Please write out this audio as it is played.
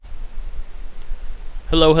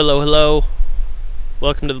Hello, hello, hello.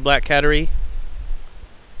 Welcome to the Black Cattery.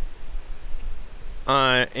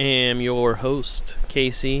 I am your host,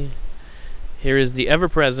 Casey. Here is the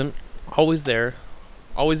ever-present, always there,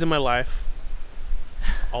 always in my life,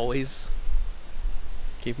 always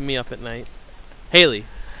keeping me up at night, Hailey.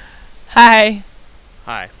 Hi.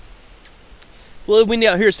 Hi. It's a little windy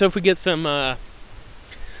out here, so if we get some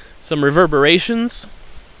reverberations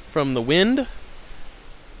from the wind,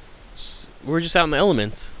 we're just out in the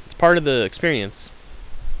elements. It's part of the experience.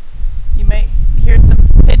 You might hear some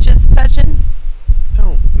pitches touching.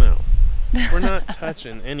 No. We're not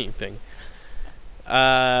touching anything.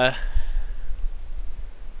 Got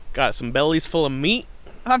some bellies full of meat.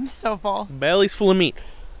 I'm so full. Bellies full of meat.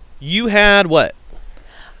 You had what?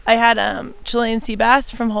 I had Chilean sea bass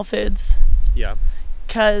from Whole Foods. Yeah.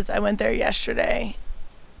 Because I went there yesterday.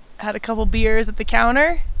 Had a couple beers at the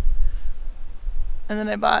counter. And then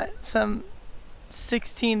I bought some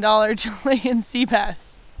 $16 Chilean sea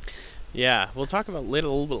bass. Yeah, we'll talk about a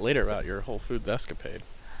little bit later about your Whole Foods escapade.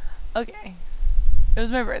 Okay. It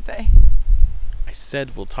was my birthday. I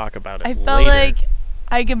said we'll talk about it later. I felt like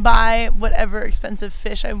I could buy whatever expensive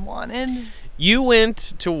fish I wanted. You went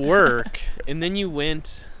to work, and then you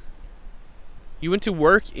went to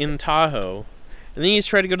work in Tahoe, and then you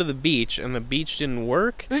tried to go to the beach, and the beach didn't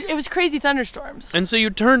work. It was crazy thunderstorms. And so you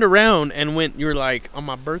turned around and you were like, on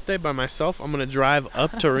my birthday by myself, I'm going to drive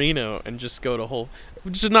up to Reno and just go to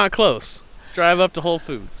which is not close. Drive up to Whole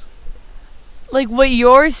Foods. Like, what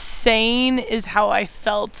you're saying is how I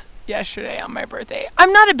felt yesterday on my birthday.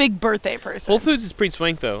 I'm not a big birthday person. Whole Foods is pretty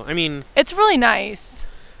swank, though. I mean, it's really nice.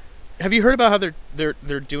 Have you heard about how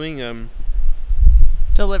they're doing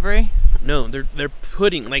delivery? No, they're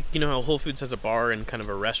putting, like, you know how Whole Foods has a bar and kind of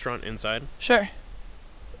a restaurant inside? Sure.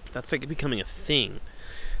 That's like becoming a thing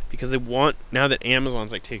because they want, now that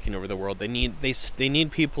Amazon's like taking over the world, they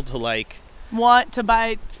need people to like want to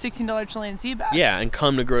buy $16 Chilean sea bass. Yeah, and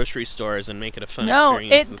come to grocery stores and make it a fun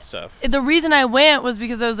experience and stuff. The reason I went was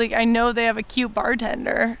because I was like, I know they have a cute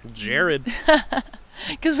bartender. Jared.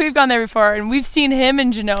 Because we've gone there before, and we've seen him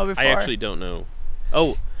in Genoa before. I actually don't know.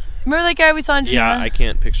 Oh. Remember that guy we saw in Genoa? Yeah, I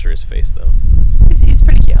can't picture his face, though. He's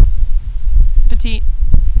pretty cute. He's petite.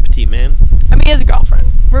 Petite man? I mean, he has a girlfriend.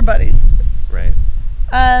 We're buddies. Right.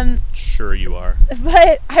 Sure you are.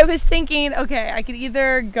 But I was thinking, okay, I could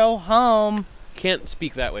either go home. Can't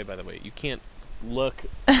speak that way, by the way. You can't look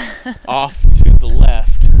off to the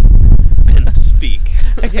left and speak.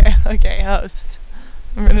 Okay, host.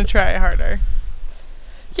 I'm going to try harder.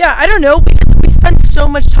 Yeah, I don't know. We spent so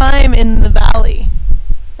much time in the valley.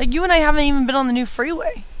 Like, you and I haven't even been on the new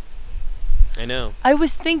freeway. I know. I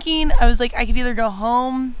was thinking, I was like, I could either go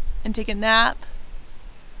home and take a nap,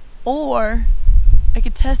 or I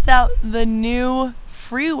could test out the new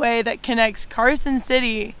freeway that connects Carson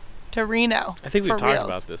City to Reno. I think we talked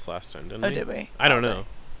about this last time, didn't we? Oh, did we? I don't know.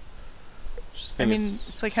 I mean,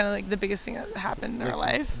 it's like kind of like the biggest thing that happened in our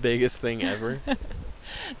life. Biggest thing ever.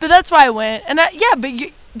 But that's why I went. And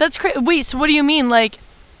that's crazy. Wait, so what do you mean? Like,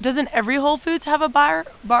 doesn't every Whole Foods have a bar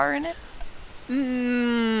in it?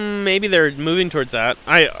 Maybe they're moving towards that.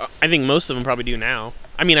 I think most of them probably do now.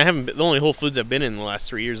 I mean, the only Whole Foods I've been in the last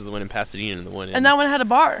 3 years is the one in Pasadena and the one in... And that one had a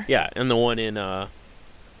bar. Yeah, and the one in,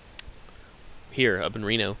 here, up in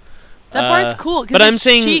Reno. That bar is cool, because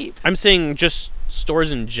it's cheap. I'm saying just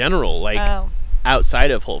stores in general, like,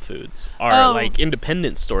 outside of Whole Foods, are, like,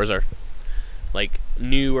 independent stores are, like,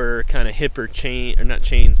 newer, kind of hipper chain... Or not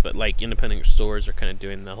chains, but, like, independent stores are kind of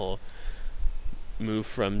doing the whole move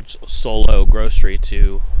from solo grocery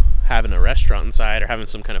to having a restaurant inside or having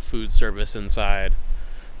some kind of food service inside.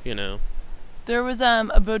 You know, there was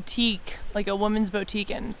a boutique, like a women's boutique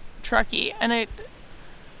in Truckee, and a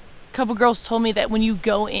couple girls told me that when you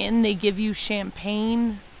go in, they give you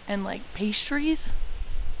champagne and like pastries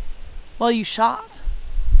while you shop.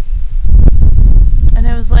 And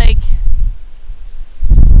I was like,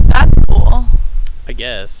 that's cool. I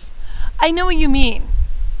guess. I know what you mean,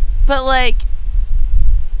 but like,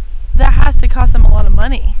 that has to cost them a lot of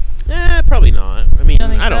money. Probably not. I mean,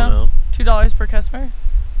 I don't know. $2 per customer?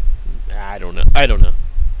 I don't know.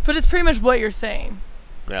 But it's pretty much what you're saying.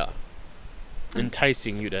 Yeah.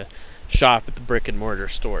 Enticing you to shop at the brick and mortar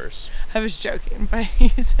stores. I was joking, but you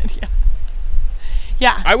said yeah.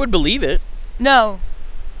 Yeah. I would believe it. No.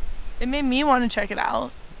 It made me want to check it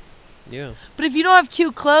out. Yeah. But if you don't have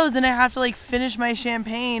cute clothes, then I have to like finish my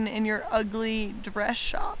champagne in your ugly dress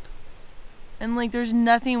shop. And like, there's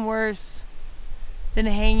nothing worse than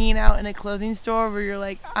hanging out in a clothing store where you're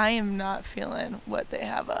like, I am not feeling what they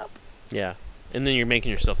have up. Yeah. And then you're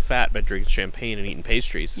making yourself fat by drinking champagne and eating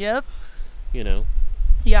pastries. Yep. You know?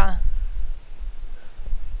 Yeah.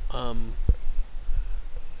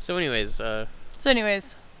 So anyways,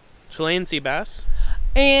 Chilean sea bass.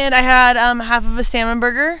 And I had half of a salmon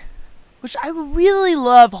burger, which I really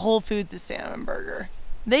love Whole Foods' salmon burger.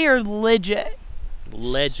 They are legit.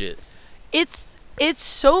 It's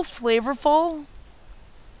so flavorful.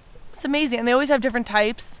 It's amazing. And they always have different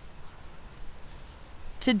types.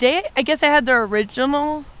 Today, I guess I had their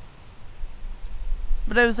original.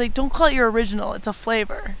 But I was like, don't call it your original. It's a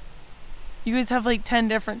flavor. You guys have like 10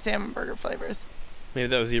 different salmon burger flavors. Maybe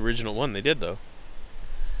that was the original one they did, though.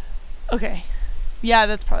 Okay. Yeah,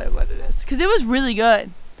 that's probably what it is. Because it was really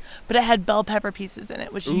good. But it had bell pepper pieces in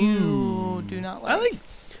it, which you do not like.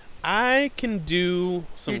 I can do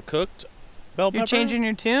some cooked bell pepper. You're changing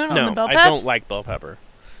your tune on the bell No, peps? I don't like bell pepper.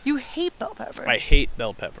 You hate bell pepper. I hate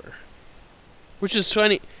bell pepper. Which is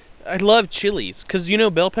funny. I love chilies. Because,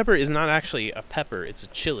 bell pepper is not actually a pepper. It's a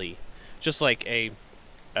chili. Just like a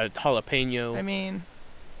jalapeno. I mean,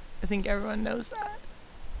 I think everyone knows that.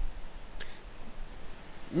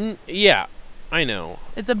 Yeah, I know.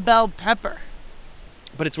 It's a bell pepper.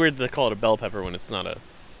 But it's weird to call it a bell pepper when it's not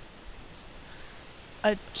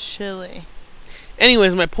a chili.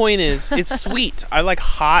 Anyways, my point is, it's sweet. I like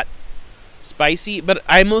hot, spicy, but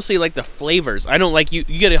I mostly like the flavors. I don't like you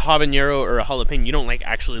get a habanero or a jalapeno. You don't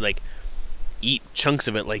actually eat chunks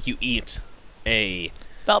of it like you eat a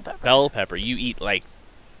bell pepper. You eat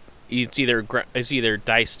it's either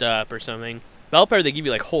diced up or something. Bell pepper, they give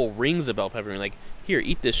you whole rings of bell pepper and you're here,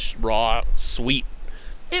 eat this raw, sweet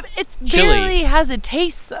It chili. barely has a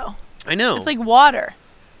taste, though. I know. It's like water.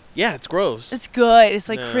 Yeah, it's gross. It's good. It's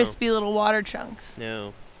crispy little water chunks.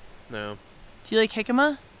 No. Do you like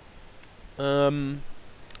jicama?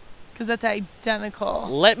 Because that's identical.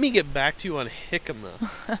 Let me get back to you on jicama.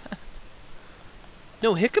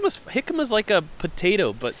 No, jicama's like a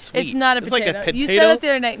potato, but sweet. It's not a potato. It's like a potato. You said it the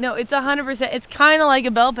other night. No, it's 100%. It's kind of like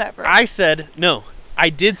a bell pepper. I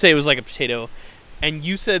did say it was like a potato, and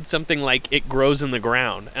you said something like it grows in the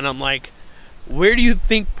ground. And I'm like, where do you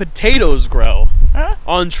think potatoes grow? Huh?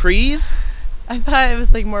 On trees? I thought it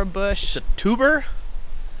was more bush. It's a tuber?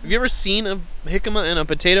 Have you ever seen a jicama and a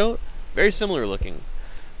potato? Very similar looking.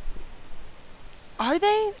 Are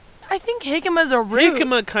they? I think jicama's a root.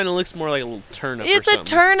 Jicama kind of looks more like a little turnip It's or something. a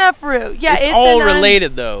turnip root. Yeah, it's all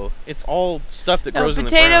related, though. It's all stuff that grows in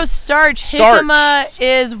the ground. Potato starch. Jicama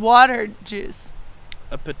is water juice.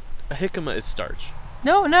 A jicama is starch.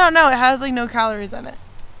 No. It has no calories in it.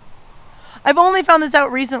 I've only found this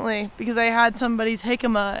out recently because I had somebody's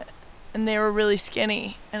jicama and they were really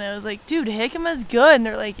skinny. And I was like, dude, jicama's good. And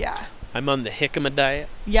they're like, yeah. I'm on the jicama diet.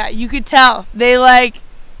 Yeah, you could tell. They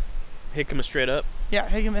jicama straight up. Yeah,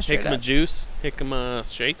 jicama straight up. Jicama juice.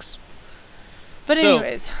 Jicama shakes. But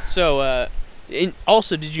anyways.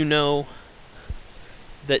 Also, did you know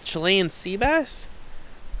that Chilean sea bass,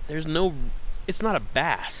 it's not a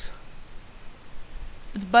bass.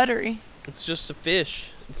 It's buttery. It's just a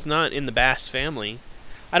fish. It's not in the bass family.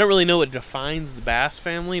 I don't really know what defines the bass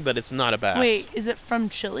family, but it's not a bass. Wait, is it from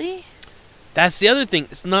Chile? That's the other thing.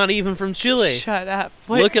 It's not even from Chile. Shut up.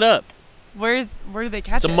 Look it up. Where do they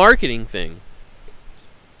catch it? It's a marketing thing.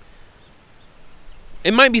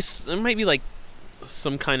 It might be like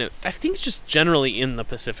some kind of, I think it's just generally in the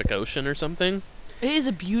Pacific Ocean or something. It is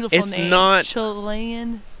a beautiful name. It's not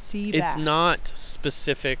Chilean sea bass. It's not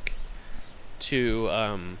specific to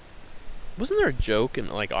wasn't there a joke in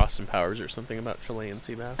Austin Powers or something about Chilean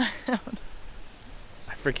sea bass?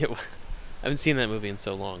 I forget I haven't seen that movie in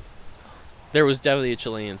so long. There was definitely a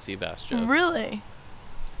Chilean sea bass joke. Really?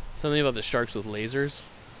 Something about the sharks with lasers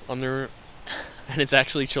on their and it's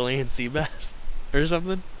actually Chilean sea bass or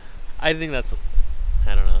something. I think that's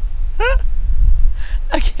I don't know.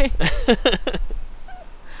 Okay.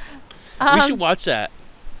 We should watch that.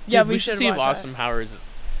 Dude, yeah, we should see if watch Austin Powers,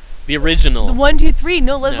 the original. The 1, 2, 3.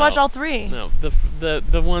 No, let's watch all 3. No,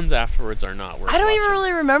 the ones afterwards are not worth I don't watching. even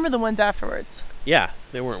really remember the ones afterwards. Yeah,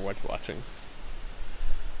 they weren't worth watching.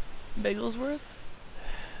 Bigglesworth?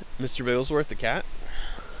 Mr. Bigglesworth, the cat.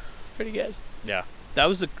 It's pretty good. Yeah,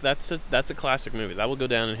 that's a classic movie. That will go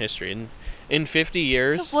down in history. In 50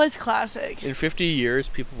 years, It was classic. In 50 years,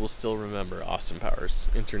 people will still remember Austin Powers,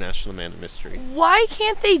 International Man of Mystery. Why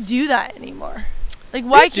can't they do that anymore?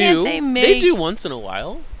 Why can't they make... They do once in a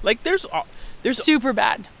while. There's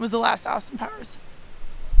Superbad was the last Austin Powers.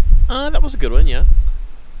 That was a good one, yeah.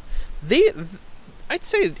 I'd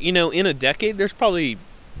say, in a decade, there's probably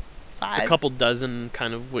 5. a couple dozen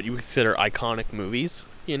kind of what you would consider iconic movies,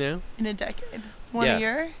 In a decade. One a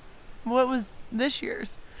year? What was this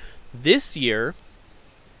year's? This year,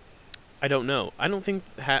 I don't know. I don't think...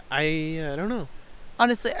 I don't know.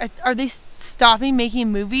 Honestly, are they stopping making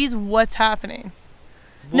movies? What's happening?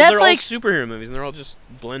 Well, they're all superhero movies, and they're all just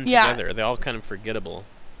blend together. They're all kind of forgettable.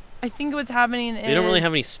 I think what's happening is... They don't really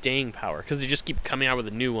have any staying power, because they just keep coming out with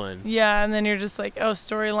a new one. Yeah, and then you're just like, oh,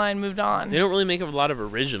 storyline moved on. They don't really make a lot of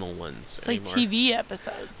original ones anymore. Like TV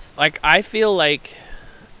episodes. Like, I feel like...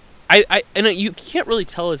 you can't really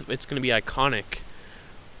tell if it's going to be iconic,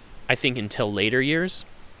 I think, until later years.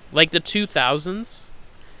 Like the 2000s.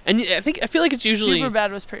 And I feel like it's usually...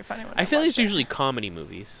 Superbad was pretty funny. I feel like it's usually comedy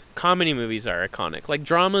movies. Comedy movies are iconic. Like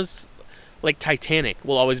dramas, like Titanic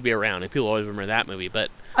will always be around, and people always remember that movie. But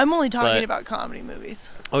I'm only talking about comedy movies.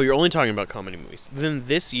 Oh, you're only talking about comedy movies. Then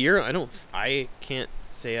this year, I can't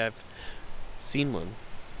say I've seen one.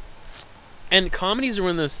 And comedies are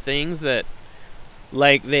one of those things that,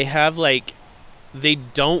 like, they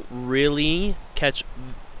don't really catch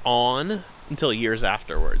on until years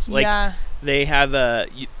afterwards. Like, they have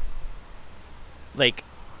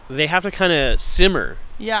they have to kind of simmer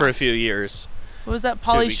for a few years. What was that?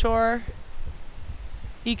 Pauly Shore?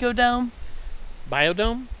 Ecodome?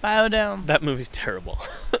 Biodome. That movie's terrible.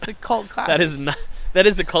 It's a cult classic. That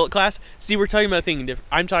is a cult class. See, we're talking about a thing different.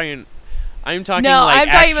 I'm talking I'm talking about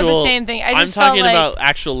the same thing. I'm talking about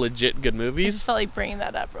actual legit good movies. I just felt like bringing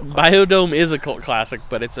that up real quick. Biodome is a cult classic,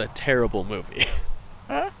 but it's a terrible movie.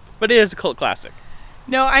 Huh? But it is a cult classic.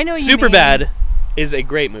 No, I know what you mean. Superbad is a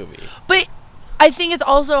great movie. But I think it's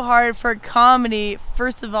also hard for comedy,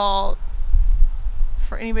 first of all,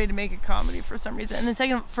 for anybody to make a comedy for some reason. And then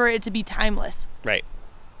second, for it to be timeless. Right.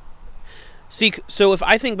 See, so if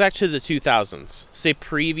I think back to the 2000s, say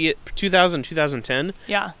previous 2000, 2010.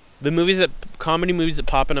 Yeah. The comedy movies that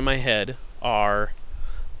pop into my head are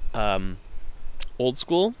Old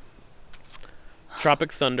School,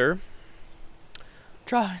 Tropic Thunder,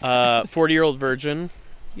 40-Year-Old Virgin.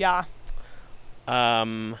 Yeah.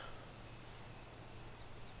 Trying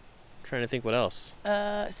to think what else.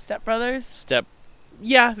 Step Brothers.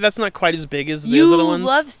 Yeah, that's not quite as big as those other ones. You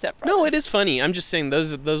love Step Brothers. No, it is funny. I'm just saying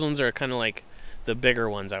those ones are kind of like the bigger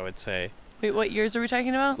ones, I would say. Wait, what years are we talking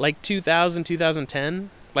about? Like 2000,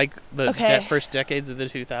 2010. Like the first decades of the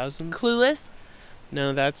 2000s. Clueless?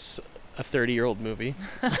 No, that's a 30-year-old movie.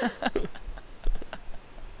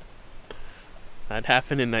 That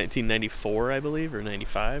happened in 1994, I believe, or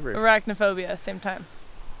 95. Or Arachnophobia, same time.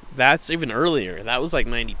 That's even earlier. That was like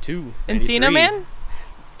 92. Encino Man?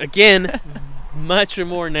 Again, much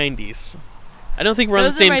more 90s. I don't think we're on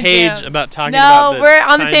the same page about talking about No, we're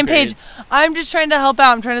on the same page. I'm just trying to help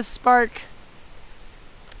out. I'm trying to spark.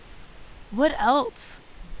 What else?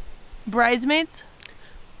 Bridesmaids?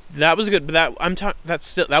 That was good, but that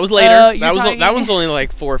was later. That one's only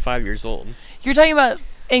like 4 or 5 years old. You're talking about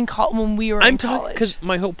when we were in college. Because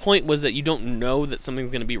my whole point was that you don't know that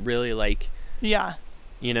something's going to be really like,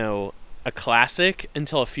 a classic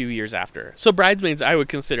until a few years after. So Bridesmaids, I would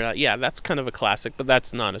consider that. Yeah, that's kind of a classic, but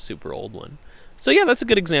that's not a super old one. So yeah, that's a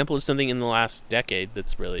good example of something in the last decade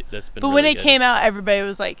that's been. But when it came out, everybody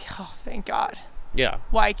was like, "Oh, thank God." Yeah.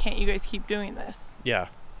 Why can't you guys keep doing this? Yeah.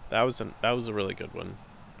 That was a really good one.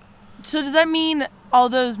 So does that mean all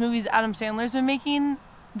those movies Adam Sandler's been making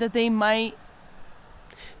that they might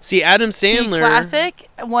see Adam Sandler be classic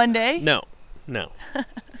one day? No.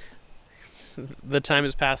 The time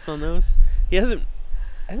has passed on those. He hasn't.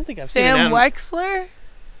 I don't think I've seen Sam Wexler.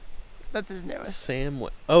 That's his newest. It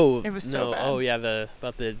was so bad. Oh yeah,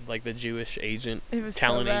 about the Jewish agent, it was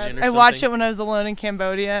talent so bad. agent. Or something. I watched it when I was alone in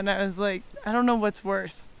Cambodia, and I was like, I don't know what's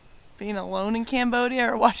worse. Being alone in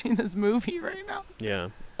Cambodia or watching this movie right now. Yeah.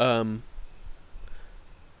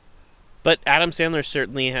 But Adam Sandler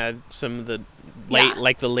certainly had some of the late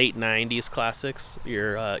 90s classics.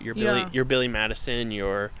 Your Billy Madison,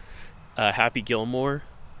 your Happy Gilmore,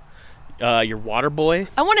 your Waterboy.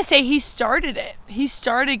 I want to say he started it. He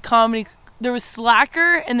started comedy. There was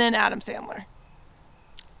Slacker and then Adam Sandler.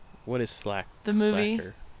 What is Slacker? The movie.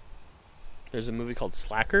 Slacker? There's a movie called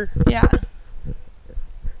Slacker? Yeah.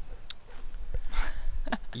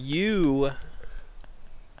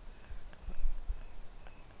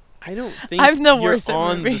 I don't think I'm the worst you're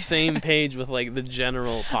on the same page with like the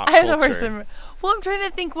general pop culture. I'm the worst well, I'm trying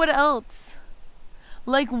to think what else.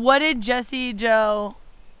 Like, what did Jesse Joe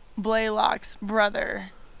Blaylock's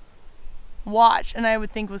brother watch and I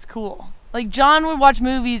would think was cool? Like, John would watch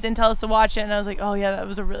movies and tell us to watch it, and I was like, oh yeah, that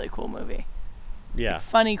was a really cool movie. Yeah. Like,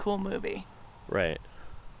 funny, cool movie. Right.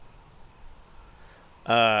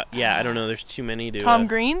 Yeah, I don't know. There's too many to... Tom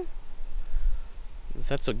Green?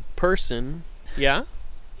 That's a person. Yeah.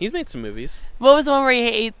 He's made some movies. What was the one where he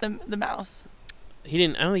ate the mouse? He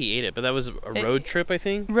didn't... I don't think he ate it, but that was a road trip, I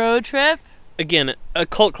think. Road Trip? Again, a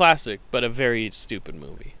cult classic, but a very stupid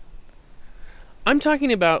movie. I'm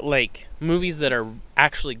talking about, like, movies that are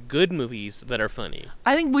actually good movies that are funny.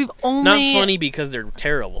 I think we've only... Not funny because they're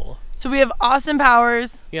terrible. So we have Austin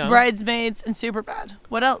Powers, Yeah. Bridesmaids, and Superbad.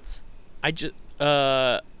 What else?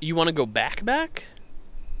 You want to go back?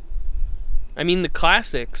 I mean, the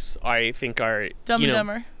classics, I think, are... Dumb and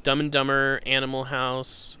Dumber. Dumb and Dumber, Animal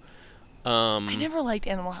House. I never liked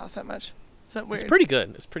Animal House that much. Is that weird? It's pretty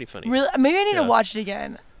good. It's pretty funny. Really? Maybe I need to watch it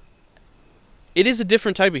again. It is a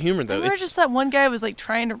different type of humor, though. Remember just that one guy was, like,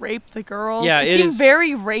 trying to rape the girls? Yeah, it seemed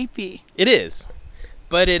very rapey. It is.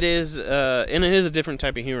 But it is, and it is a different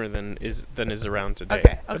type of humor than is around today.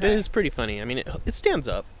 Okay. But it is pretty funny. I mean, it stands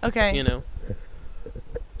up. Okay. You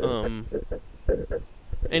know?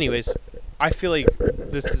 Anyways, I feel like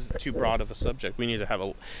this is too broad of a subject. We need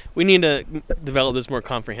to develop this more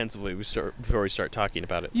comprehensively before we start talking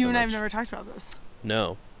about it. You and I have never talked about this.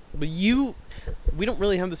 No. But we don't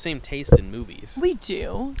really have the same taste in movies. We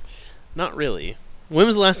do. Not really. When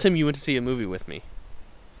was the last time you went to see a movie with me?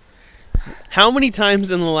 How many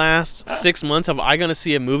times in the last 6 months have I gone to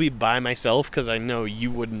see a movie by myself? Because I know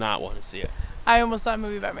you would not want to see it. I almost saw a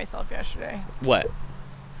movie by myself yesterday. What?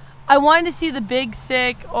 I wanted to see The Big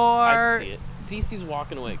Sick or... I'd see it. Cece's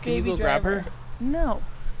walking away. Can Baby you go Driver. grab her? No.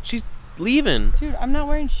 She's leaving. Dude, I'm not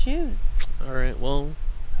wearing shoes. All right, well,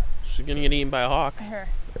 she's going to get eaten by a hawk. Here.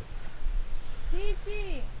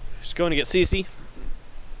 Cece! She's going to get Cece.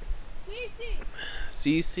 Cece!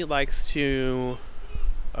 Cece likes to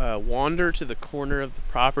wander to the corner of the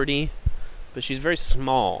property, but she's very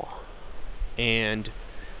small. And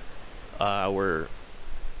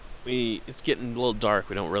it's getting a little dark.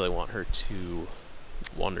 We don't really want her to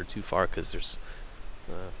wander too far because there's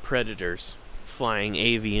predators, flying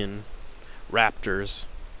avian raptors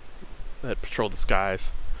that patrol the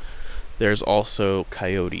skies. There's also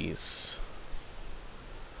coyotes.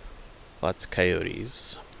 Lots of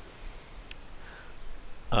coyotes.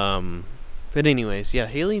 But anyways, yeah,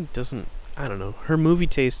 Hailey doesn't... I don't know. Her movie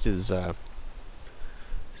taste is very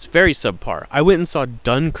subpar. I went and saw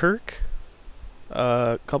Dunkirk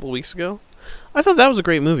a couple weeks ago. I thought that was a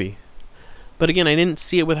great movie. But again, I didn't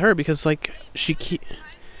see it with her because, like, she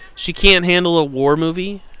can't handle a war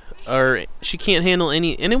movie. Or she can't handle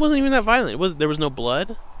any... And it wasn't even that violent. There was no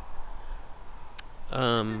blood. This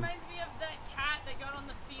reminds me of that cat that got on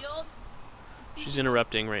the field. She's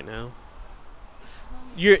interrupting right now.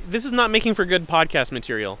 This is not making for good podcast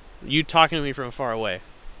material. You talking to me from far away.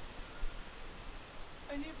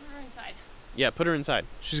 I need to put her inside. Yeah, put her inside.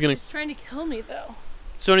 She's trying to kill me, though.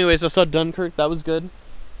 So anyways, I saw Dunkirk. That was good.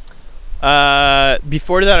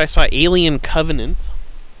 Before that, I saw Alien Covenant,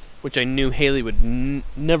 which I knew Hailey would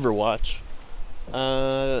never watch.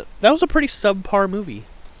 That was a pretty subpar movie.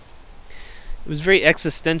 It was very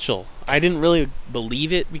existential. I didn't really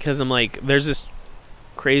believe it because I'm like, there's this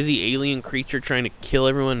crazy alien creature trying to kill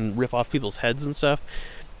everyone and rip off people's heads and stuff,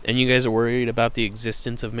 and you guys are worried about the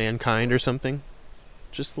existence of mankind or something.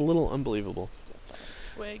 Just a little unbelievable.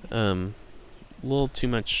 Twig. A little too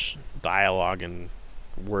much dialogue and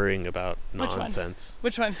worrying about nonsense.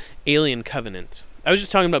 Which one? Alien Covenant. I was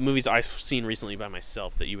just talking about movies I've seen recently by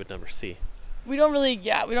myself that you would never see. We don't really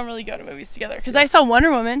go to movies together because I saw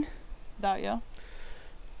Wonder Woman without you.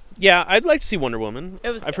 Yeah, I'd like to see Wonder Woman.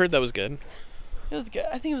 I've heard that was good. It was good.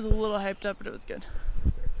 I think it was a little hyped up, but it was good.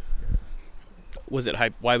 Was it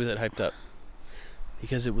hype? Why was it hyped up?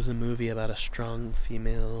 Because it was a movie about a strong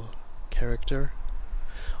female character?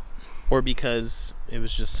 Or because it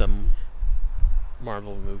was just some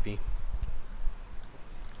Marvel movie?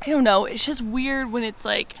 I don't know. It's just weird when it's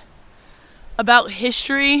like about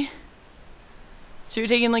history. So you're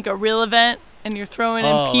taking like a real event and you're throwing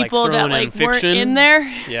in people that like weren't in there.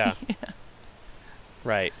 Yeah. Yeah.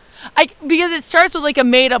 Right. Because it starts with like a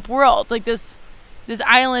made up world, like this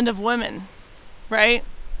island of women, right?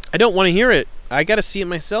 I don't want to hear it. I got to see it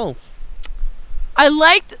myself. I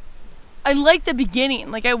liked the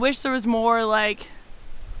beginning. Like I wish there was more like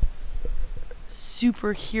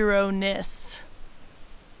superhero-ness.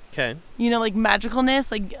 Okay. You know, like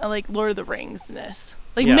magicalness, like Lord of the Rings-ness.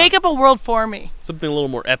 Like Yeah. make up a world for me. Something a little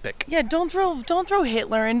more epic. Yeah, don't throw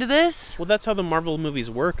Hitler into this. Well, that's how the Marvel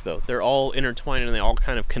movies work, though. They're all intertwined and they all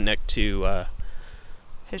kind of connect to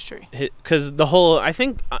history. Because the whole, I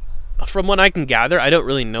think, from what I can gather, I don't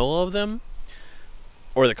really know all of them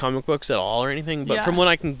or the comic books at all or anything. But from what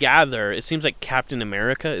I can gather, it seems like Captain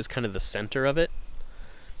America is kind of the center of it.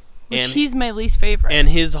 Which he's my least favorite. And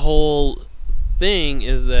his whole thing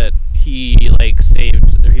is that he like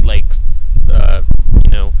saved, or he like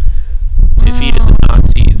defeated the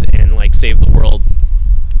Nazis and like saved the world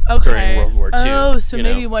during World War II. Oh, so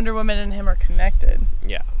maybe Wonder Woman and him are connected.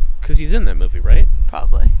 Yeah, because he's in that movie, right?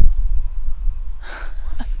 Probably.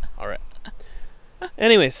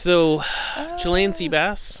 Anyway, so Chilean sea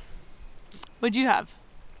bass. What'd you have?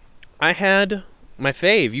 I had my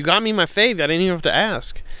fave. You got me my fave. I didn't even have to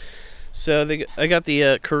ask. So I got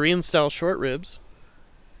the Korean style short ribs.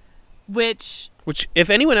 Which, if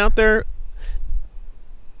anyone out there,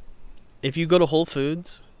 if you go to Whole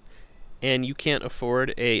Foods and you can't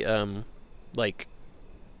afford a like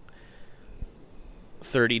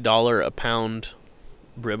 $30 a pound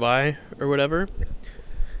ribeye or whatever,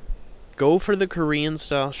 go for the Korean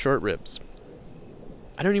style short ribs.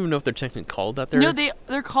 I don't even know if they're technically called that there. No,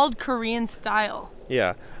 they're called Korean style.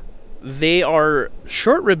 Yeah. They are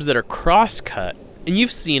short ribs that are cross-cut. And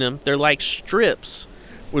you've seen them. They're like strips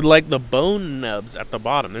with like the bone nubs at the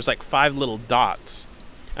bottom. There's like 5 little dots.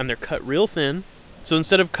 And they're cut real thin. So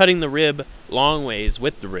instead of cutting the rib long ways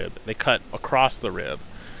with the rib, they cut across the rib.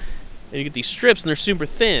 And you get these strips and they're super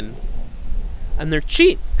thin. And they're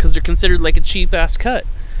cheap because they're considered like a cheap-ass cut.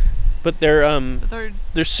 But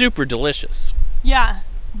they're super delicious. Yeah.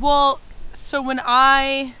 Well, so when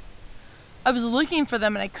I was looking for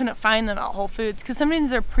them and I couldn't find them at Whole Foods because sometimes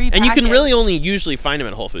they're pre-packaged. And you can really only usually find them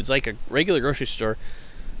at Whole Foods, like a regular grocery store,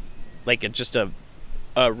 like just a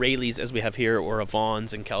Rayleigh's as we have here, or a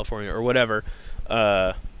Vaughn's in California or whatever.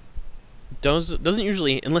 Doesn't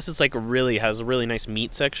usually, unless it's like has a really nice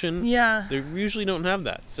meat section. Yeah. They usually don't have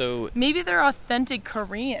that. So maybe they're authentic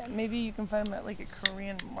Korean. Maybe you can find them at like a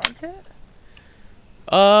Korean market.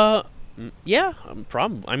 Yeah,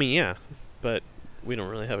 probably. I mean, yeah, but we don't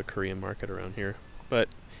really have a Korean market around here. But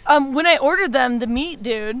when I ordered them, the meat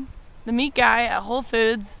guy at Whole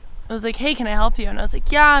Foods, I was like, "Hey, can I help you?" And I was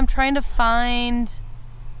like, "Yeah, I'm trying to find."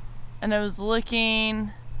 And I was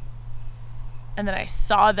looking, and then I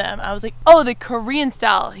saw them. I was like, "Oh, the Korean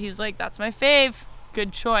style." He was like, "That's my fave.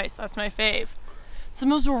 Good choice. That's my fave." It's the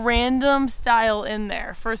most random style in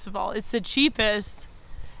there. First of all, it's the cheapest.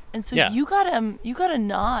 And so you got a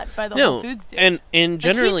nod by the Whole Foods dude. And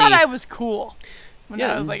generally, he thought I was cool when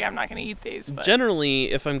I was like, I'm not going to eat these. But.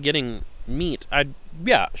 Generally, if I'm getting meat, I'd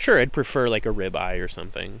prefer like a ribeye or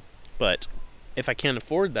something. But if I can't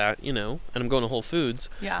afford that, and I'm going to Whole Foods,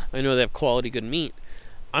 I know they have quality good meat.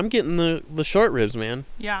 I'm getting the short ribs, man.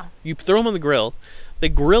 Yeah. You throw them on the grill, they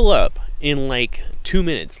grill up in like 2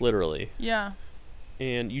 minutes, literally. Yeah.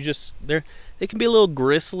 And they can be a little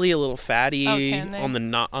gristly, a little fatty on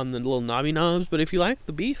the little knobby knobs, but if you like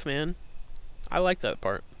the beef, man, I like that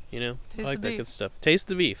part, I like that good stuff. Taste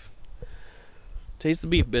the beef. Taste the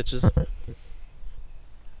beef, bitches.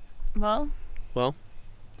 Well,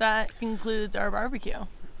 that concludes our barbecue.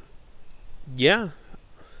 Yeah.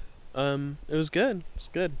 It was good. It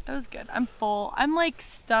was good. I'm full. I'm like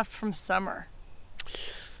stuffed from summer.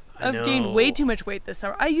 I've gained way too much weight this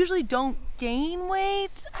summer. I usually don't gain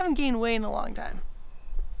weight. I haven't gained weight in a long time.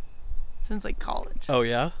 Since like college. Oh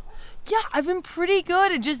yeah? Yeah, I've been pretty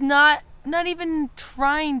good at just not even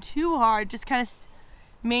trying too hard. Just kind of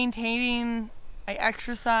maintaining. I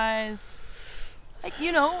exercise. Like,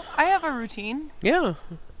 I have a routine. Yeah.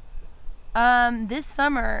 This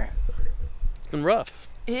summer. It's been rough.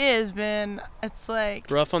 It has been. It's like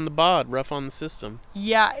rough on the bod, rough on the system.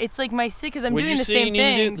 Yeah, it's like my sick because I'm doing the same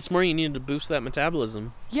thing. This morning you needed to boost that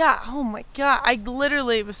metabolism. Yeah. Oh my god. I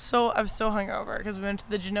was so hungover because we went to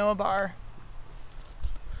the Genoa bar.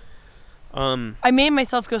 I made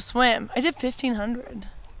myself go swim. I did 1,500.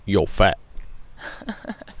 Yo, fat.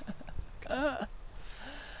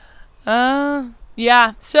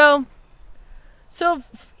 Yeah. So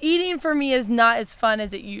eating for me is not as fun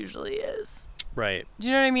as it usually is. Right. Do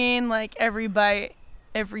you know what I mean? Like every bite,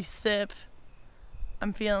 every sip,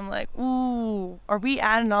 I'm feeling like, ooh, are we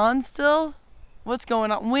adding on still? What's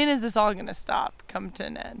going on? When is this all going to stop, come to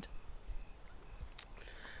an end?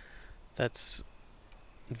 That's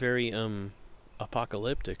very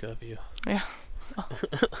apocalyptic of you. Yeah.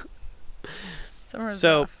 Summer's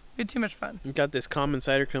rough. We had too much fun. We got this common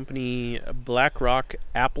cider company, Black Rock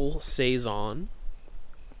Apple Saison.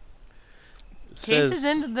 Case is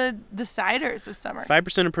into the ciders this summer.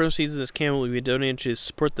 5% of proceeds of this can will be donated to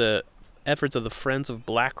support the efforts of the Friends of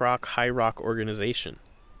Black Rock High Rock organization.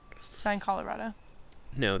 Is that in Colorado?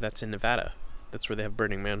 No, that's in Nevada. That's where they have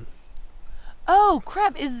Burning Man. Oh,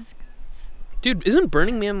 crap. Dude, isn't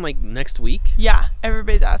Burning Man like next week? Yeah.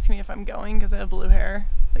 Everybody's asking me if I'm going because I have blue hair.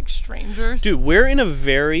 Like strangers. Dude, we're in a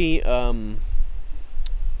very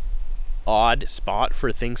odd spot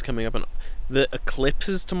for things coming up. The eclipse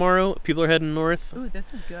is tomorrow. People are heading north. Ooh,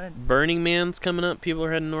 this is good. Burning Man's coming up. People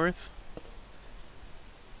are heading north.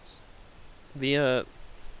 The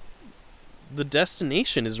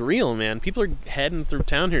destination is real, man. People are heading through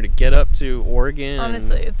town here to get up to Oregon.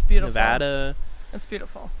 Honestly, it's beautiful. Nevada. It's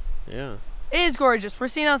beautiful. Yeah. It is gorgeous. We're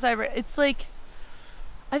seeing outside. It's like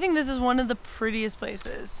I think this is one of the prettiest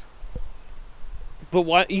places. But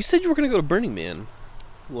why? You said you were going to go to Burning Man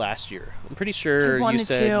last year. I'm pretty sure you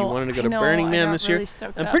said you wanted to go to Burning Man this year.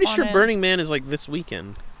 I'm pretty sure Burning Man is like this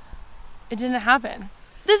weekend. It didn't happen.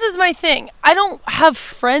 This is my thing. I don't have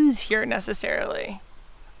friends here necessarily.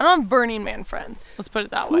 I don't have Burning Man friends. Let's put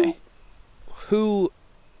it that way. Who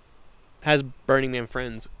has Burning Man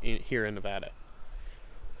friends here in Nevada?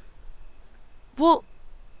 Well,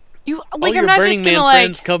 I'm not Burning just gonna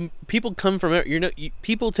Man friends people come from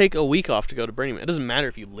people take a week off to go to Burning Man. It doesn't matter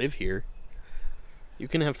if you live here. You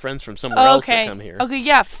can have friends from somewhere else that come here. Okay,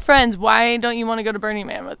 yeah, friends. Why don't you want to go to Burning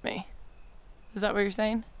Man with me? Is that what you're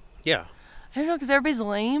saying? Yeah. I don't know, because everybody's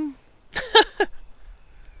lame.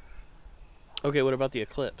 Okay, what about the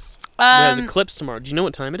eclipse? There's an eclipse tomorrow. Do you know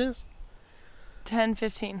what time it is?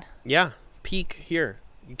 10:15. Yeah, peak here.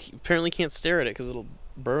 You apparently can't stare at it because it'll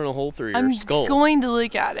burn a hole through your skull. I'm going to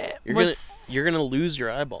look at it. You're gonna lose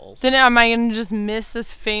your eyeballs. Then am I gonna just miss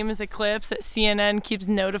this famous eclipse that CNN keeps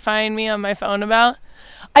notifying me on my phone about?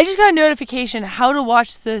 I just got a notification how to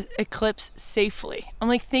watch the eclipse safely. I'm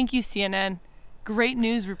like, thank you, CNN. Great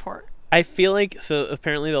news report. I feel like, so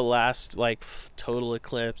apparently the last total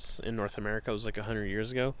eclipse in North America was 100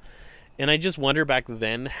 years ago. And I just wonder back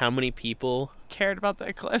then how many people cared about the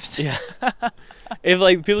eclipse. Yeah. If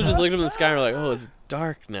people just looked up in the sky and were like, oh, it's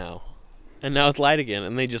dark now. And now it's light again.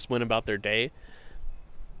 And they just went about their day.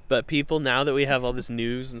 But people, now that we have all this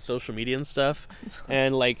news and social media and stuff,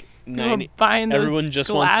 and everyone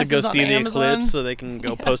just wants to go see the eclipse so they can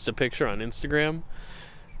go post a picture on Instagram,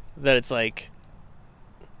 that it's like,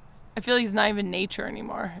 I feel like it's not even nature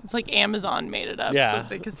anymore. It's like Amazon made it up. Yeah, so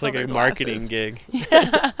they could it's like a glasses. Marketing gig.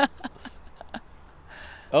 Yeah.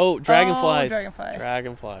 Oh, dragonflies.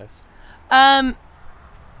 Dragonflies. I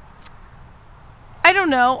don't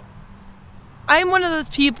know. I'm one of those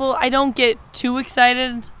people, I don't get too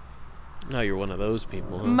excited. No, you're one of those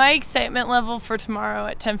people, huh? My excitement level for tomorrow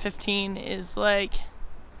at 10:15 is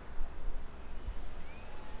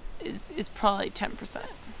is probably 10%.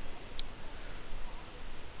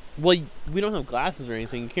 Well, we don't have glasses or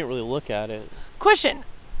anything. You can't really look at it. Question.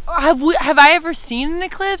 Have I ever seen an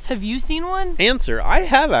eclipse? Have you seen one? Answer. I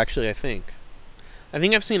have actually, I think. I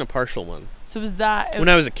think I've seen a partial one. So was that... when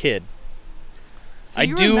I was a kid. So I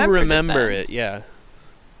do remember it, yeah.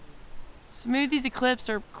 So maybe these eclipses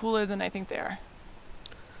are cooler than I think they are.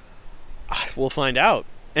 We'll find out.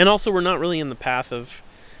 And also, we're not really in the path of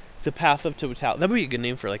totality. That would be a good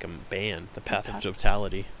name for a band. The Path of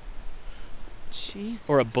Totality. Jesus.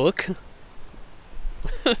 Or a book.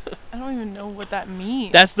 I don't even know what that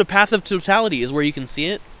means. That's the Path of Totality, is where you can see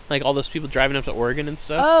it. Like all those people driving up to Oregon and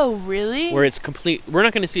stuff. Oh, really? Where it's complete. We're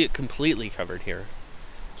not going to see it completely covered here.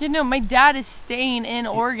 Yeah, no, my dad is staying in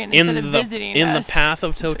Oregon instead of visiting in us. The Path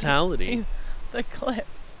of Totality. See the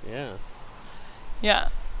eclipse. Yeah. Yeah.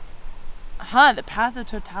 The Path of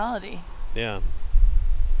Totality. Yeah.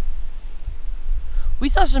 We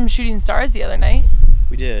saw some shooting stars the other night.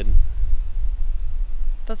 We did.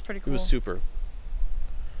 That's pretty cool. It was super.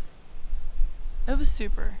 It was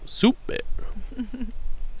super. Super.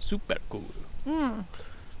 Super cool.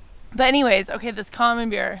 But anyways, okay, this common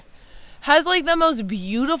beer has the most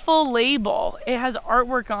beautiful label. It has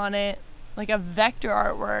artwork on it, like a vector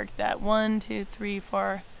artwork that 1, 2, 3,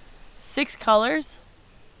 4, 6 colors,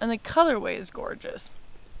 and the colorway is gorgeous.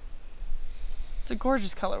 It's a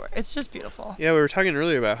gorgeous colorway. It's just beautiful. Yeah, we were talking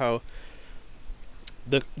earlier about how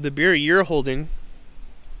the beer you're holding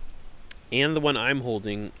and the one I'm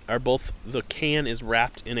holding are both, the can is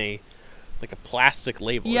wrapped in a plastic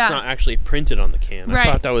label. Yeah. It's not actually printed on the can. Right.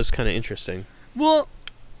 I thought that was kind of interesting. Well,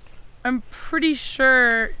 I'm pretty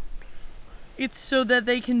sure it's so that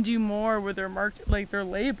they can do more with their their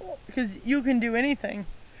label, because you can do anything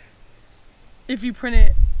if you print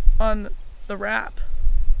it on the wrap.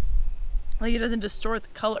 It doesn't distort the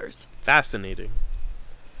colors. Fascinating.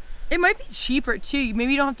 It might be cheaper too.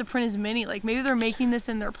 Maybe you don't have to print as many. Maybe they're making this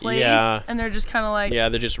in their place, and they're just kind of yeah,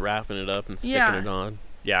 they're just wrapping it up and sticking it on.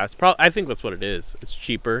 Yeah, it's probably. I think that's what it is. It's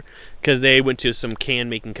cheaper because they went to some can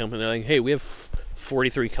making company. They're like, hey, we have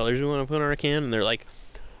 43 colors we want to put on our can, and they're like,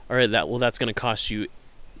 all right, that's going to cost you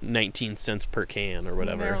 19 cents per can or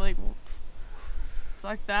whatever. And they're like, well,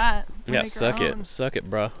 suck that. Yeah, suck it,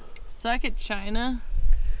 bro. Suck it, China.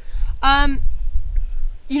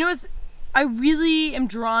 You know, I really am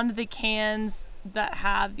drawn to the cans that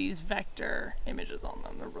have these vector images on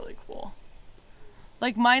them. They're really cool.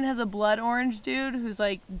 Mine has a blood orange dude who's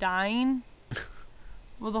dying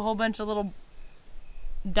with a whole bunch of little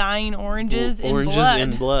dying oranges in blood. Oranges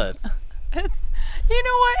in blood. It's, you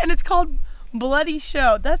know what? And it's called Bloody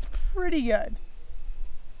Show. That's pretty good.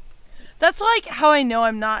 That's like how I know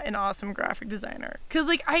I'm not an awesome graphic designer. Because,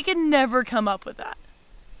 like, I could never come up with that.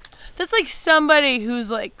 That's like somebody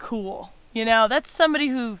who's, like, cool. You know? That's somebody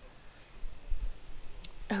who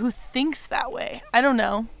thinks that way. I don't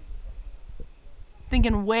know.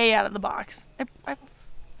 Thinking way out of the box. I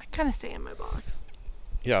kind of stay in my box.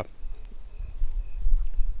 Yeah.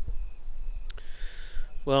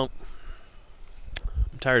 Well,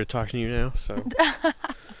 I'm tired of talking to you now, so...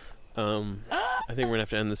 I think we're gonna have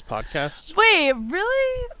to end this podcast. Wait,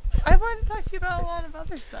 really? I wanted to talk to you about a lot of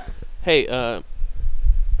other stuff. Hey,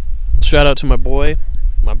 shout out to my boy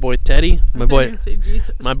Teddy, my boy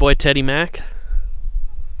Teddy Mac.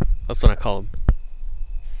 That's what I call him.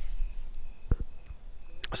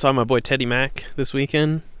 I saw my boy Teddy Mac this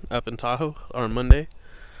weekend up in Tahoe on Monday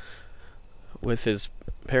with his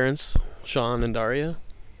parents, Sean and Daria.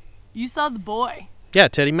 You saw the boy. Yeah,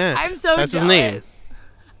 Teddy Mac. I'm so That's jealous. his name.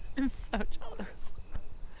 I'm so jealous.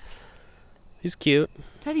 He's cute.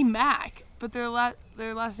 Teddy Mac, but their last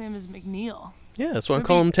name is McNeil. Yeah, that's why I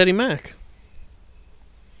call him Teddy Mac.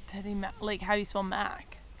 Teddy Mac. Like, how do you spell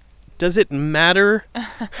Mac? Does it matter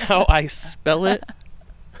how I spell it?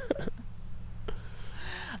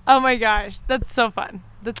 Oh my gosh, that's so fun.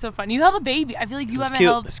 That's so fun. You held a baby. I feel like you haven't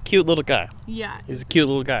held... He's a cute little guy. Yeah. He's a cute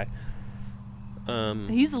little guy.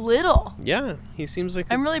 He's little. Yeah, he seems like...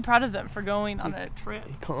 I'm really proud of them for going on a trip.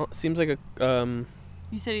 Seems like a...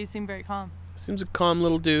 You said he seemed very calm. Seems a calm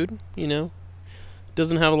little dude, you know.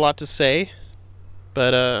 Doesn't have a lot to say.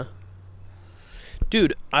 But,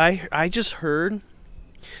 dude, I just heard...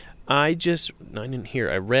 I didn't hear.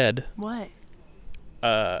 I read... What?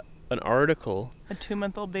 An article... A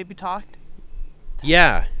 2-month-old baby talked?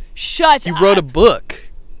 Yeah. Shut up. He wrote a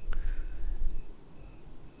book.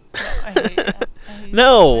 No, I hate that.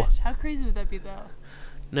 No. So how crazy would that be, though?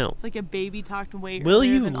 No. If, like, a baby talked way earlier Will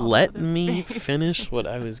you than all let the me babies. finish what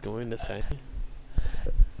I was going to say?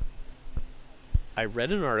 I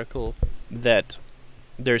read an article that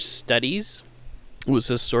there's studies. Ooh, it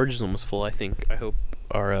says storage is almost full. I think. I hope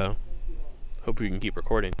we can keep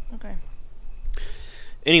recording. Okay.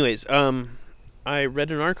 Anyways, I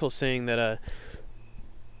read an article saying that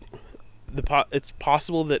it's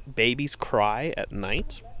possible that babies cry at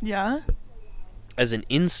night. Yeah? As an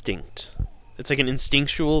instinct. It's like an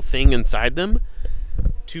instinctual thing inside them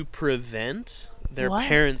to prevent their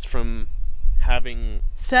parents from having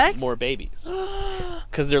sex? More babies.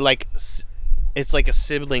 Because they're like, it's like a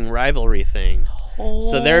sibling rivalry thing. Oh.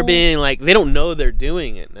 So they're being like, they don't know they're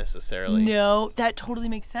doing it necessarily. No, that totally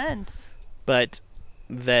makes sense. But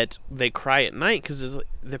that they cry at night because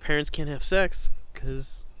their parents can't have sex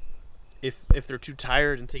because if they're too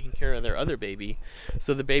tired and taking care of their other baby.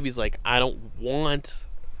 So the baby's like, I don't want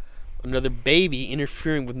another baby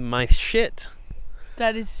interfering with my shit.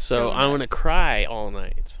 That is so nuts. I want to cry all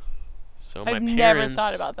night. So my I've parents never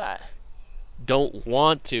thought about that. Don't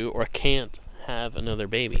want to or can't have another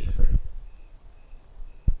baby.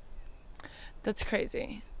 That's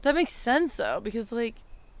crazy. That makes sense though, because like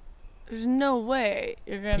there's no way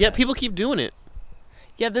you're gonna... Yeah, people keep doing it.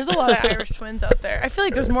 Yeah, there's a lot of Irish twins out there. I feel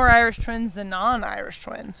like there's more Irish twins than non-Irish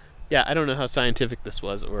twins. Yeah, I don't know how scientific this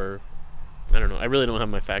was, or... I don't know. I really don't have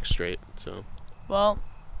my facts straight, so... Well,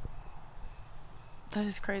 that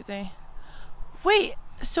is crazy. Wait,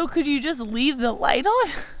 so could you just leave the light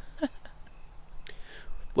on?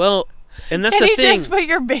 Well... And that's Can the you thing. just put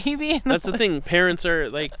your baby in That's the thing. Parents are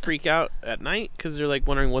like freak out at night because they're like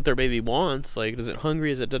wondering what their baby wants. Like, is it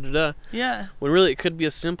hungry? Is it da da da? Yeah. When really it could be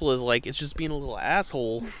as simple as like it's just being a little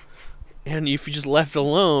asshole, and if you just left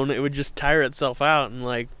alone, it would just tire itself out and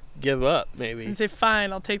like give up maybe. And say,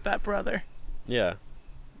 fine, I'll take that brother. Yeah.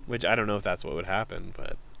 Which I don't know if that's what would happen,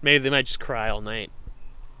 but maybe they might just cry all night.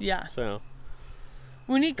 Yeah. So.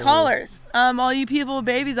 We need callers. All you people with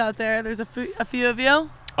babies out there, there's a few of you.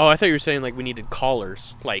 Oh, I thought you were saying like we needed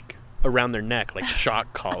collars, like around their neck, like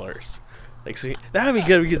shock collars. Like so that would be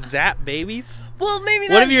good. We could zap babies. Well, maybe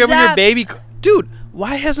not. What if you're having your baby? Dude,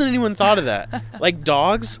 why hasn't anyone thought of that? Like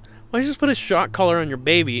dogs, why don't you just put a shock collar on your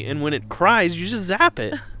baby, and when it cries, you just zap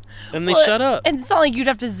it, and they shut up. And it's not like you'd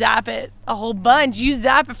have to zap it a whole bunch. You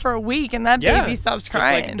zap it for a week, and that baby stops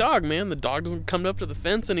crying. Just like a dog, man. The dog doesn't come up to the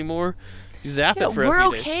fence anymore. You zap it for a few days. We're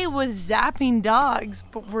okay with zapping dogs,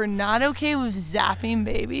 but we're not okay with zapping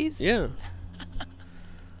babies. Yeah.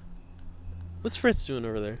 What's Fritz doing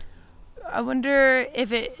over there? I wonder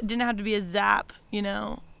if it didn't have to be a zap, you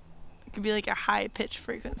know. It could be like a high pitch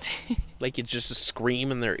frequency. Like it's just a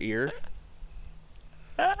scream in their ear?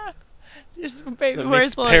 Just a baby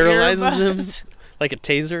that paralyzes them like a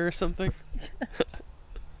taser or something?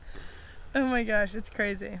 Oh my gosh, it's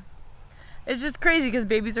crazy. It's just crazy because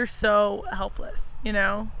babies are so helpless, you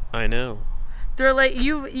know? I know. They're like,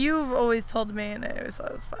 you've always told me, and I always thought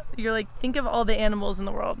it was fun. You're like, think of all the animals in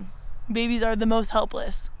the world. Babies are the most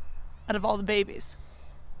helpless out of all the babies.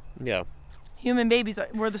 Yeah. Human babies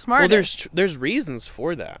were the smartest. Well, there's reasons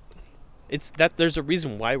for that. It's that there's a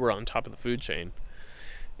reason why we're on top of the food chain.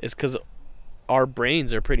 It's because our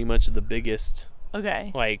brains are pretty much the biggest.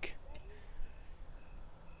 Okay. Like,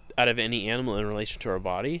 out of any animal in relation to our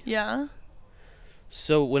body. Yeah.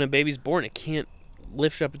 So when a baby's born, it can't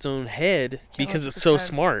lift up its own head because it's so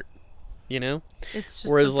smart, you know. It's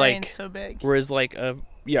just the brain's so big. Whereas like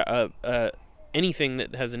anything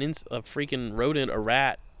that has a freaking rodent, a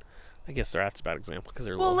rat. I guess the rat's a bad example because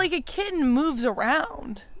they're little. Like a kitten moves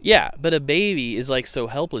around. Yeah, but a baby is like so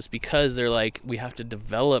helpless because they're like, we have to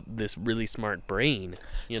develop this really smart brain.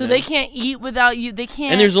 So they can't eat without you. They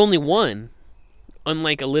can't. And there's only one.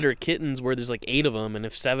 Unlike a litter of kittens where there's like 8 of them, and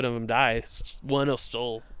if 7 of them die, one will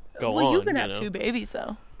still go on. Well, you can have 2 babies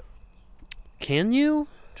though. Can you?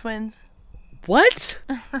 Twins. What?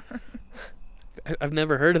 I've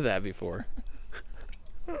never heard of that before.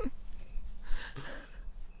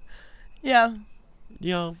 Yeah.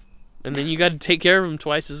 Yeah. And then you got to take care of them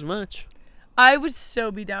twice as much. I would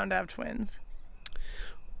so be down to have twins.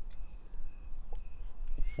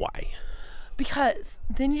 Why? Because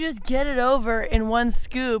then you just get it over in one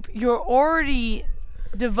scoop. You're already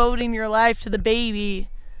devoting your life to the baby.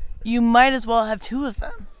 You might as well have 2 of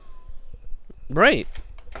them. Right.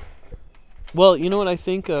 Well, you know what I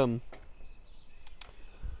think? I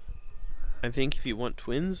think if you want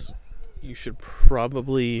twins, you should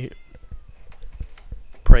probably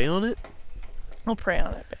pray on it. I'll pray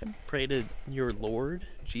on it, babe. Pray to your Lord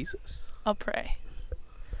Jesus. I'll pray.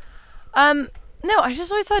 No, I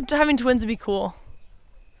just always thought having twins would be cool.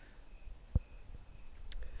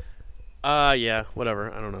 Yeah,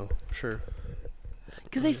 whatever. I don't know. Sure.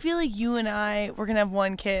 Because I feel like you and I, we're going to have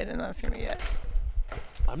one kid, and that's going to be it.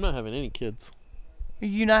 I'm not having any kids. Are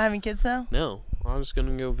you not having kids now? No. I'm just going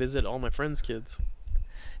to go visit all my friends' kids.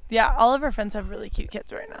 Yeah, all of our friends have really cute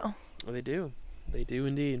kids right now. Oh, they do. They do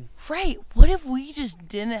indeed. Right. What if we just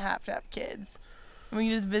didn't have to have kids? And we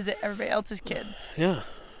could just visit everybody else's kids? Yeah.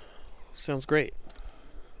 Sounds great.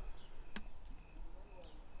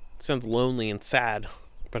 Sounds lonely and sad,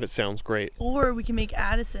 but it sounds great. Or we can make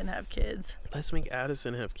Addison have kids. Let's make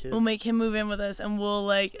Addison have kids. We'll make him move in with us, and we'll,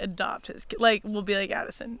 like, adopt his kid. Like, we'll be like,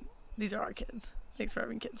 Addison, these are our kids. Thanks for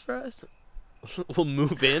having kids for us. We'll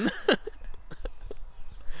move in?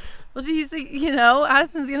 Well, he's, you know,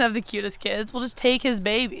 Addison's going to have the cutest kids. We'll just take his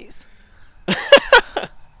babies.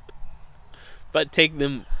 But take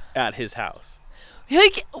them at his house.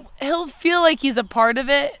 He'll feel like he's a part of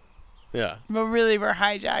it. Yeah. But really, we're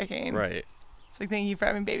hijacking. Right. It's like, thank you for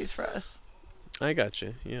having babies for us. I got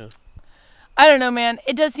you. Yeah. I don't know, man.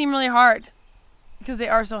 It does seem really hard because they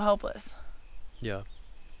are so helpless. Yeah.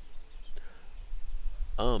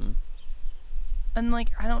 And,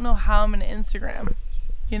 like, I don't know how I'm going to Instagram,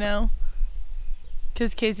 you know?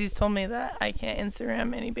 Because Casey's told me that I can't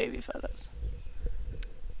Instagram any baby photos.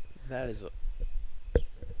 That is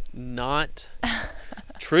not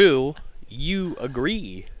true. You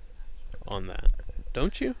agree on that,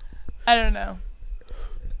 don't you? I don't know.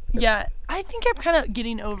 Yeah, I think I'm kind of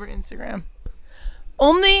getting over Instagram.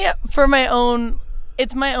 Only for my own...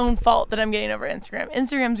 It's my own fault that I'm getting over Instagram.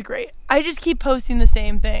 Instagram's great. I just keep posting the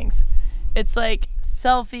same things. It's like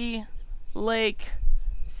selfie, lake,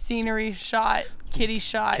 scenery shot, kitty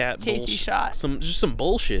shot, Cat Casey shot. Just some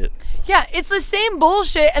bullshit. Yeah, it's the same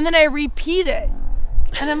bullshit, and then I repeat it.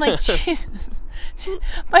 And I'm like, Jesus.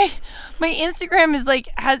 My Instagram is like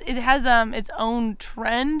has its own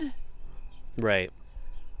trend. Right.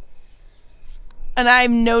 And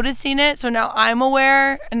I'm noticing it, so now I'm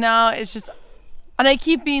aware, and now it's just, and I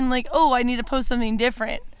keep being like, oh, I need to post something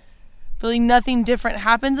different. But like nothing different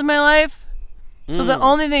happens in my life. So the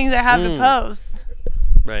only things I have to post.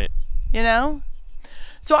 Right. You know?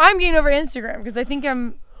 So I'm getting over Instagram because I think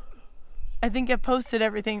I've posted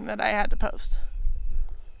everything that I had to post.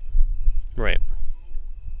 Right.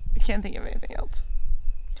 I can't think of anything else.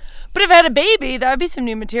 But if I had a baby, that would be some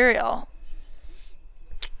new material.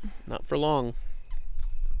 Not for long.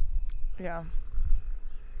 Yeah.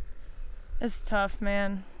 It's tough,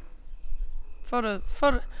 man. Photo.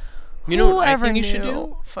 You know what I Whoever think you knew should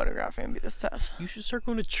do? photographing would be this tough. You should start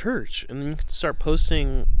going to church, and then you can start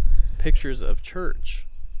posting pictures of church.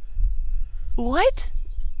 What?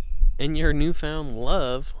 And your newfound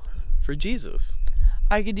love for Jesus.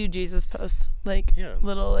 I could do Jesus posts, like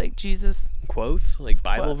little like Jesus Quotes, like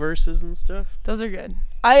Bible quotes. verses and stuff. Those are good.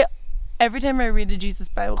 I every time I read a Jesus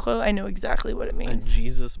Bible quote, I know exactly what it means. A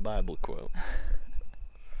Jesus Bible quote.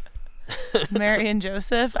 Mary and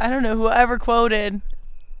Joseph. I don't know whoever quoted.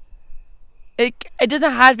 It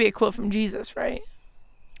doesn't have to be a quote from Jesus, right?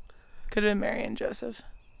 Could have been Mary and Joseph.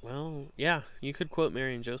 Well, yeah, you could quote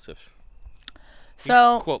Mary and Joseph.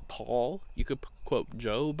 So you could quote Paul. You could quote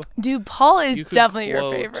Job. Dude, Paul is definitely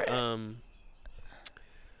your favorite.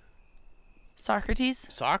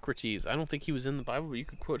 Socrates. I don't think he was in the Bible, but you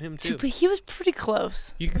could quote him too. Dude, but he was pretty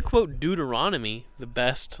close. You could quote Deuteronomy, the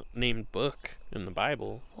best named book in the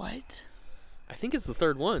Bible. What? I think it's the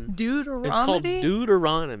third one. Deuteronomy? It's called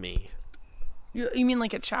Deuteronomy. You mean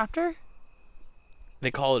like a chapter?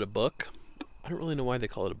 They call it a book. I don't really know why they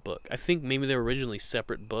call it a book. I think maybe they were originally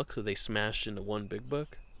separate books that they smashed into one big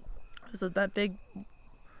book. So that big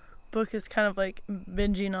book is kind of like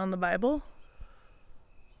binging on the Bible?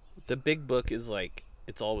 The big book is like,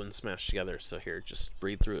 it's all been smashed together, so here, just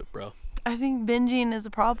breathe through it, bro. I think binging is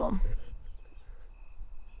a problem.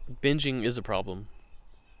 Binging is a problem.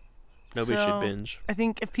 Nobody should binge. I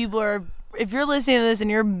think if you're listening to this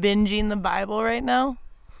and you're binging the Bible right now,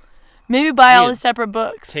 maybe buy all the separate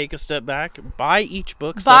books. Take a step back. Buy each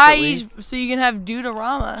book separately. So you can have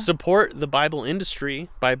Deuteronomy. Support the Bible industry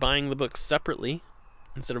by buying the books separately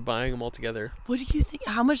instead of buying them all together. What do you think?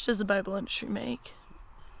 How much does the Bible industry make?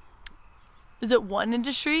 Is it one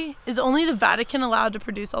industry? Is only the Vatican allowed to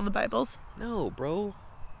produce all the Bibles? No, bro.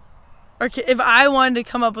 Or if I wanted to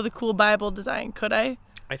come up with a cool Bible design, could I?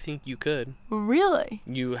 I think you could. Really?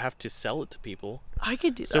 You have to sell it to people. I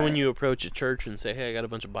could do that. So when you approach a church and say, hey, I got a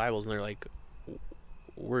bunch of Bibles, and they're like,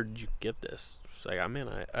 where'd you get this? It's like, I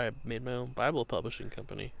made my own Bible publishing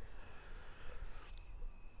company.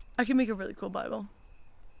 I can make a really cool Bible.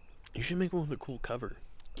 You should make one with a cool cover.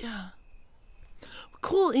 Yeah.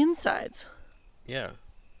 Cool insides. Yeah.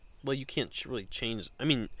 Well, you can't really change. I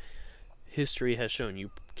mean, history has shown you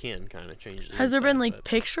can kind of change it. Has there been like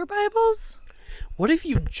picture Bibles? What if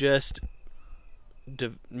you just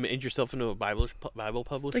made yourself into a Bible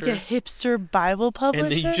publisher? Like a hipster Bible publisher?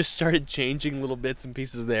 And then you just started changing little bits and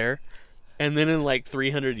pieces there. And then in like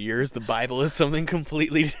 300 years, the Bible is something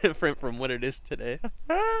completely different from what it is today.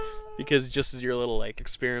 Because just as your little like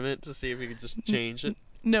experiment to see if you could just change it.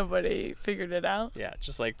 Nobody figured it out? Yeah,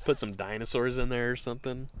 just like put some dinosaurs in there or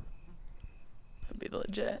something. That'd be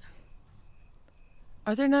legit.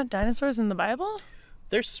 Are there not dinosaurs in the Bible?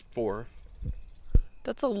 There's 4.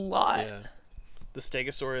 That's a lot. Yeah. The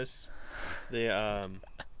Stegosaurus, the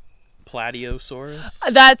Platyosaurus.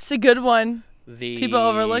 That's a good one. People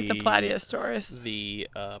overlook the Platyosaurus. The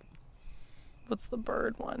what's the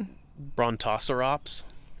bird one? Brontocerops.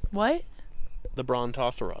 What? The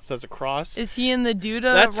Brontocerops. That's a cross. Is he in the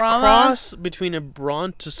Deuteronomy? That's a cross between a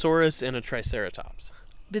Brontosaurus and a Triceratops.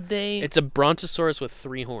 It's a Brontosaurus with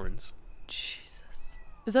 3 horns. Jesus.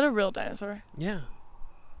 Is that a real dinosaur? Yeah.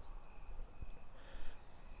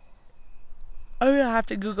 I'm gonna have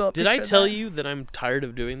to Google a picture. Did I tell you that I'm tired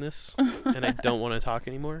of doing this and I don't want to talk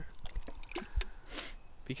anymore?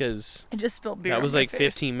 Because I just spilled beer. That was like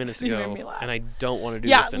 15 minutes ago, and I don't want to do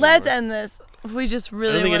this anymore. Yeah, let's end this. We just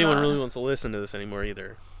really. I don't think anyone really wants to listen to this anymore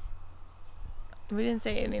either. We didn't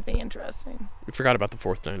say anything interesting. We forgot about the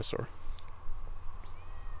 4th dinosaur.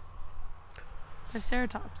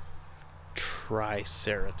 Triceratops.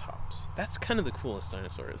 Triceratops. That's kind of the coolest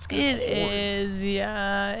dinosaur. It's got horns.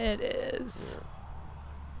 Yeah, it is. Yeah.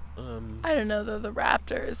 I don't know though. The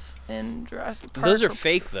raptors in Jurassic Park. Those are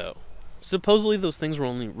fake though. Supposedly those things were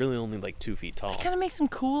only like 2 feet tall. It kind of makes them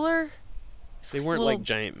cooler. They weren't like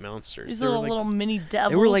giant monsters. These little mini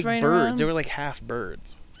devils. They were like birds. Around. They were like half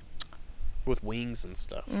birds, with wings and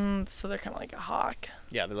stuff. So they're kind of like a hawk.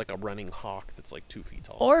 Yeah, they're like a running hawk that's like 2 feet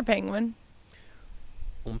tall. Or a penguin.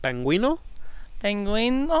 Un penguino?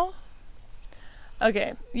 Penguino?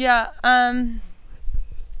 Okay. Yeah.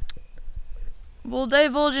 We'll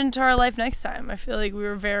divulge into our life next time. I feel like we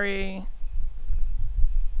were very...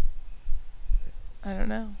 I don't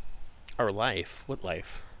know. Our life? What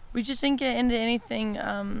life? We just didn't get into anything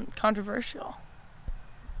controversial.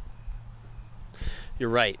 You're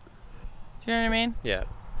right. Do you know what I mean? Yeah.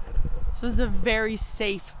 So this is a very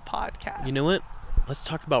safe podcast. You know what? Let's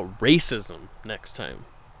talk about racism next time.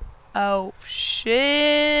 Oh,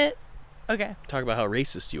 shit. Okay. Talk about how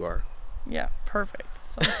racist you are. Yeah, perfect.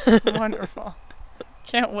 Sounds wonderful.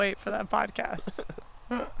 Can't wait for that podcast.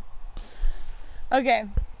 Okay.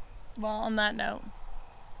 Well, on that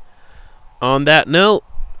note.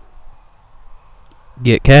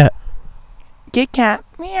 Get cat. Get cat.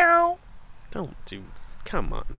 Meow. Don't do. Come on.